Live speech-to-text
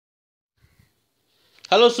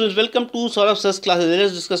Hello students, welcome to Saurav's classes. Let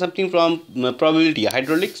us discuss something from probability. A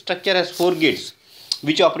hydraulic structure has 4 gates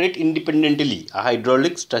which operate independently. A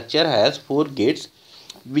hydraulic structure has 4 gates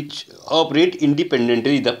which operate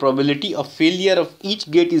independently. The probability of failure of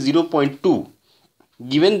each gate is 0.2.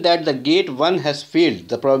 Given that the gate 1 has failed,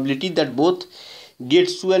 the probability that both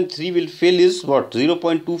gates 2 and 3 will fail is what?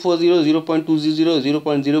 0.240, 0.200,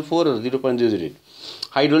 0.04 or 0.08.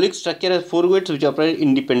 Hydraulic structure has 4 gates which operate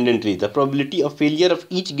independently. The probability of failure of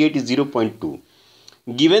each gate is 0.2.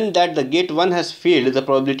 Given that the gate 1 has failed, the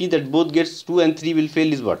probability that both gates 2 and 3 will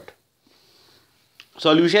fail is what?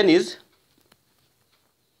 Solution is,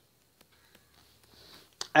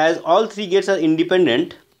 as all 3 gates are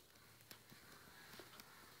independent,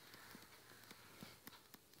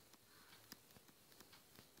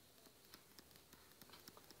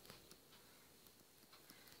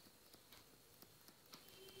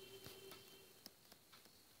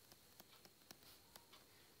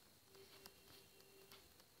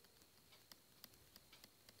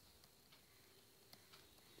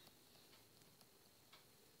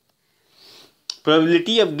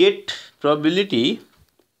 probability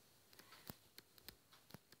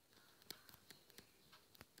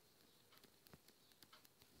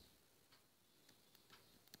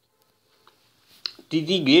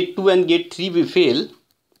the gate 2 and gate 3 will fail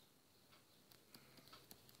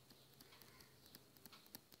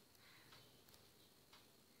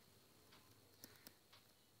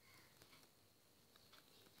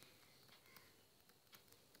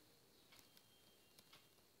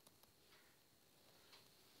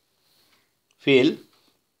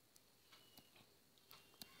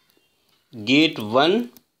gate 1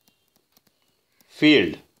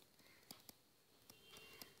 failed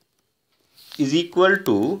is equal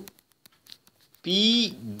to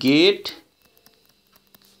P gate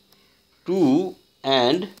 2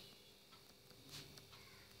 and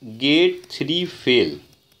gate 3 fail.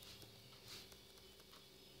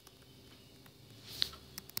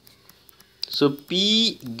 So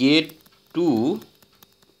P gate 2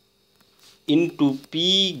 into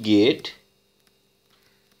P gate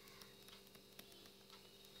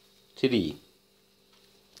 3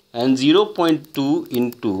 and 0.2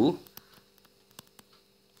 into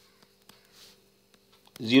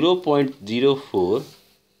 0.04,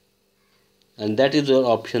 and that is our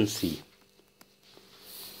option C.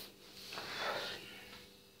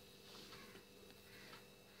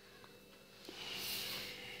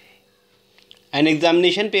 An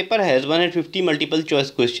examination paper has 150 multiple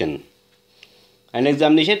choice question. An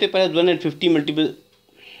examination paper has 150 multiple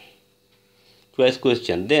choice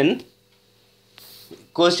question. Then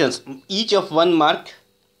questions, each of 1 mark,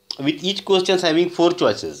 with each question having 4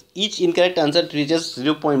 choices. Each incorrect answer reaches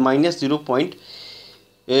minus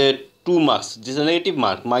 0.2 marks. This is a negative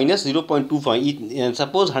mark, minus 0.25.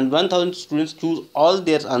 Suppose 1,000 students choose all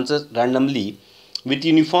their answers randomly with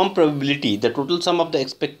uniform probability. The total sum of the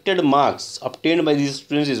expected marks obtained by these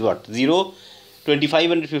students is what? 0,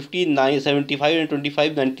 2550, 75,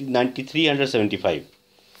 25, 9375.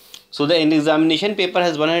 So the examination paper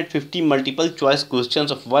has 150 multiple choice questions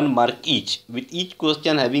of 1 mark each, with each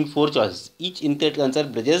question having 4 choices. Each incorrect answer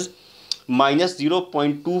bridges minus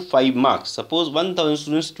 0.25 marks. Suppose 1000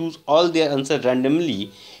 students choose all their answers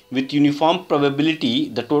randomly with uniform probability.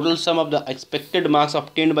 The total sum of the expected marks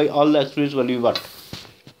obtained by all the students will be what?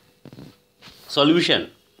 Solution.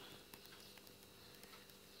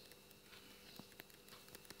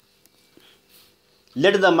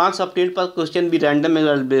 Let the marks obtained per question be random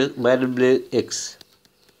variable x.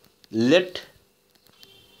 Let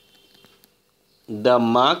the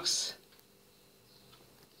marks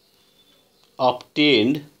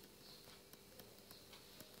obtained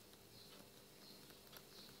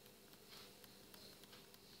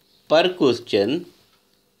per question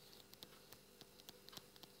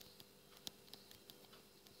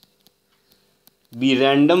be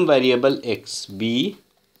random variable x. Be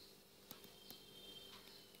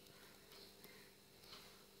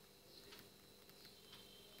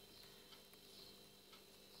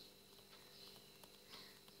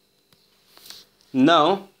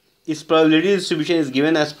now its probability distribution is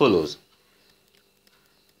given as follows.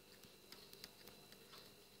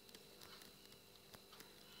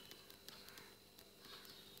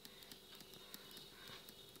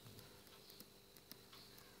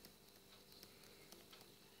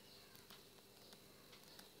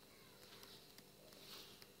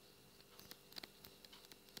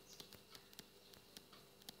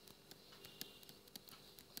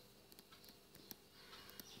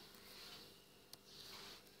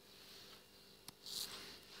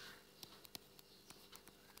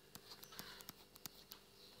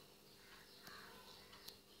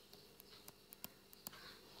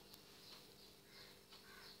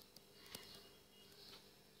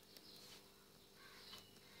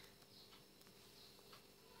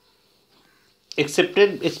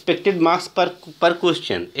 expected marks per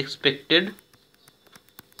question. Expected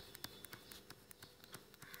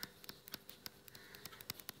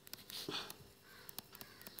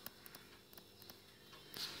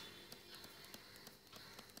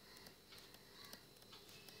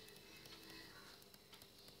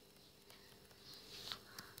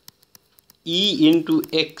E into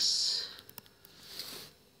X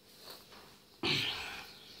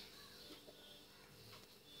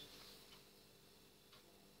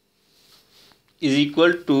is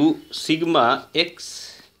equal to sigma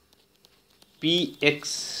X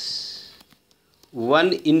Px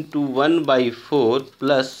 1 into 1 by 4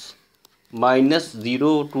 plus minus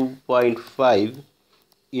 0.5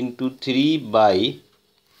 into 3 by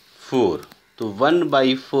 4. So 1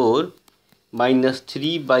 by 4 minus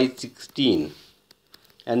 3 by 16,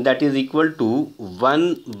 and that is equal to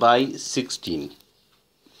 1 by 16,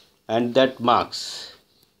 and that marks.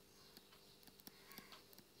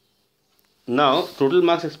 Now total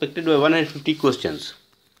marks expected by 150 questions.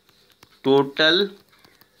 Total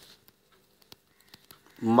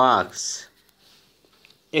marks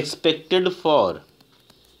expected for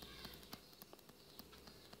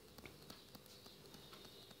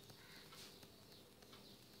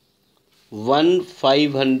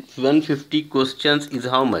 150 questions is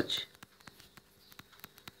how much?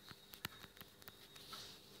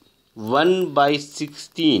 1 by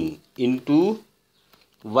 16 into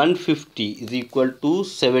 150 is equal to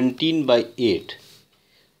 17 by 8.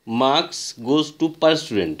 Marks goes to per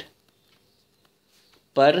student.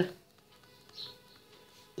 Per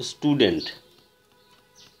student.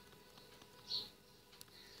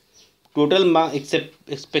 Total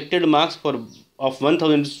expected marks for of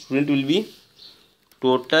 1000 student will be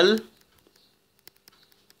total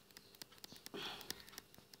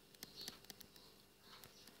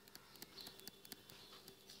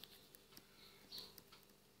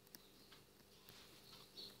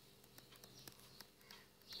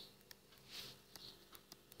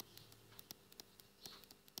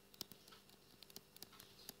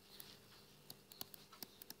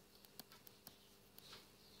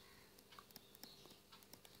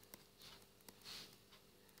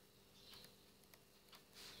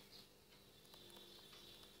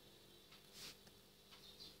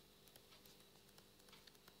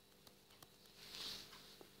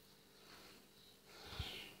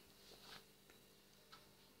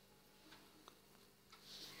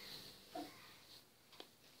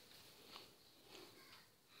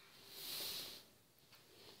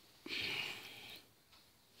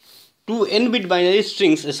two n-bit binary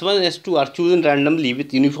strings S1 and S2 are chosen randomly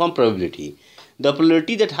with uniform probability. The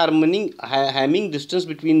probability that Hamming distance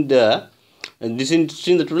between the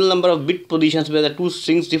the total number of bit positions where the two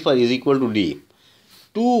strings differ is equal to D.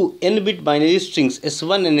 Two n-bit binary strings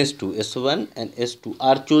S1 and S2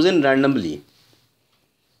 are chosen randomly,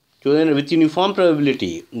 chosen with uniform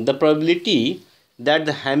probability. The probability that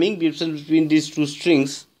the Hamming distance between these two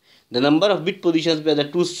strings, the number of bit positions where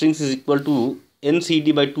the two strings is equal to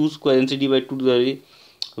NCD by 2 square, NCD by 2 square,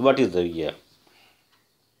 what is the year?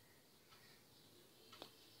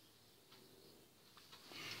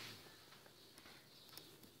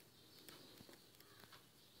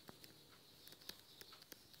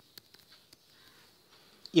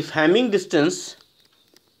 If Hamming distance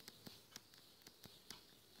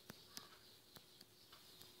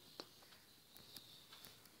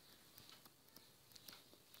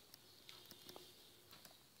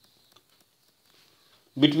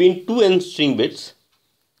between two n string bits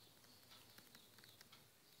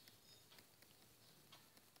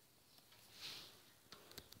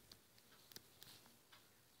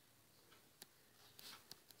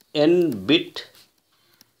n bit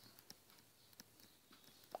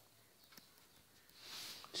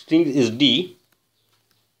string is D,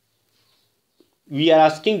 we are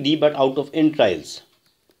asking D but out of n trials.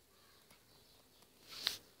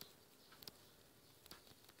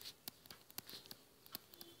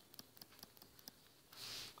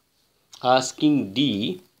 Asking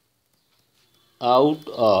D out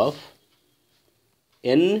of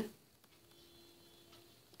n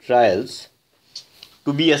trials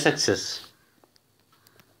to be a success.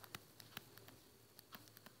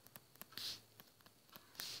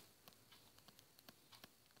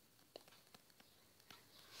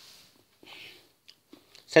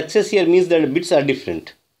 Success here means that the bits are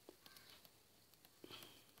different.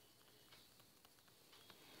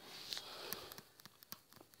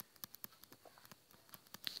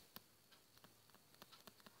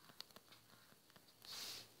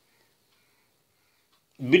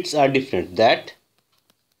 Bits are different, that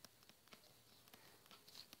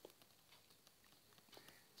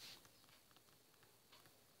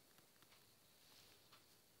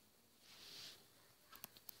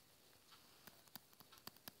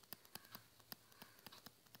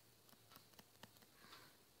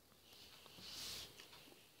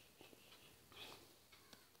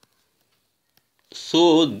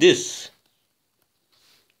So this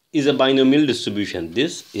is a binomial distribution.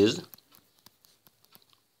 This is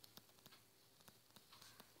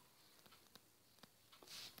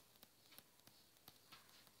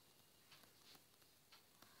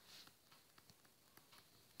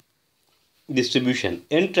distribution.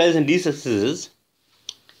 N trials and D successes.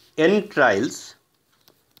 N trials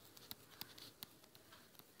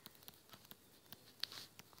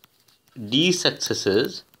D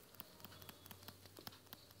successes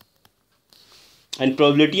and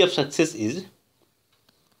probability of success is,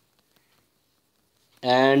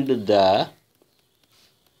 and the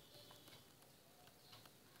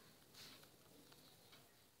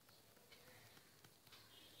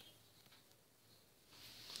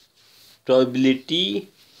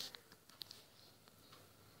probability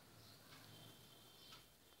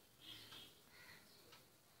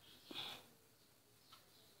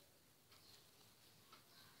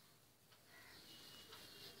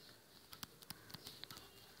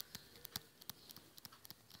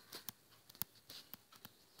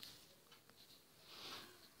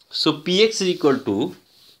so Px is equal to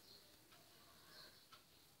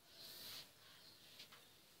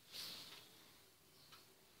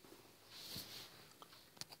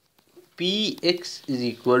Px is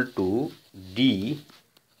equal to D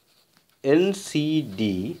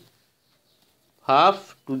NCD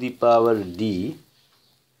half to the power D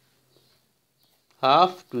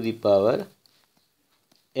half to the power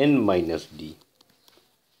N minus D.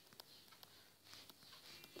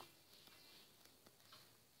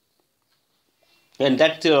 And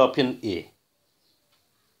that's your option A.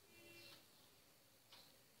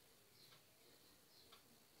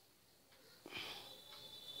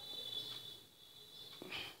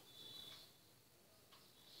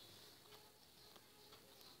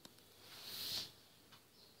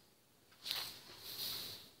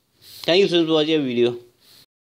 Thank you so much for watching the video.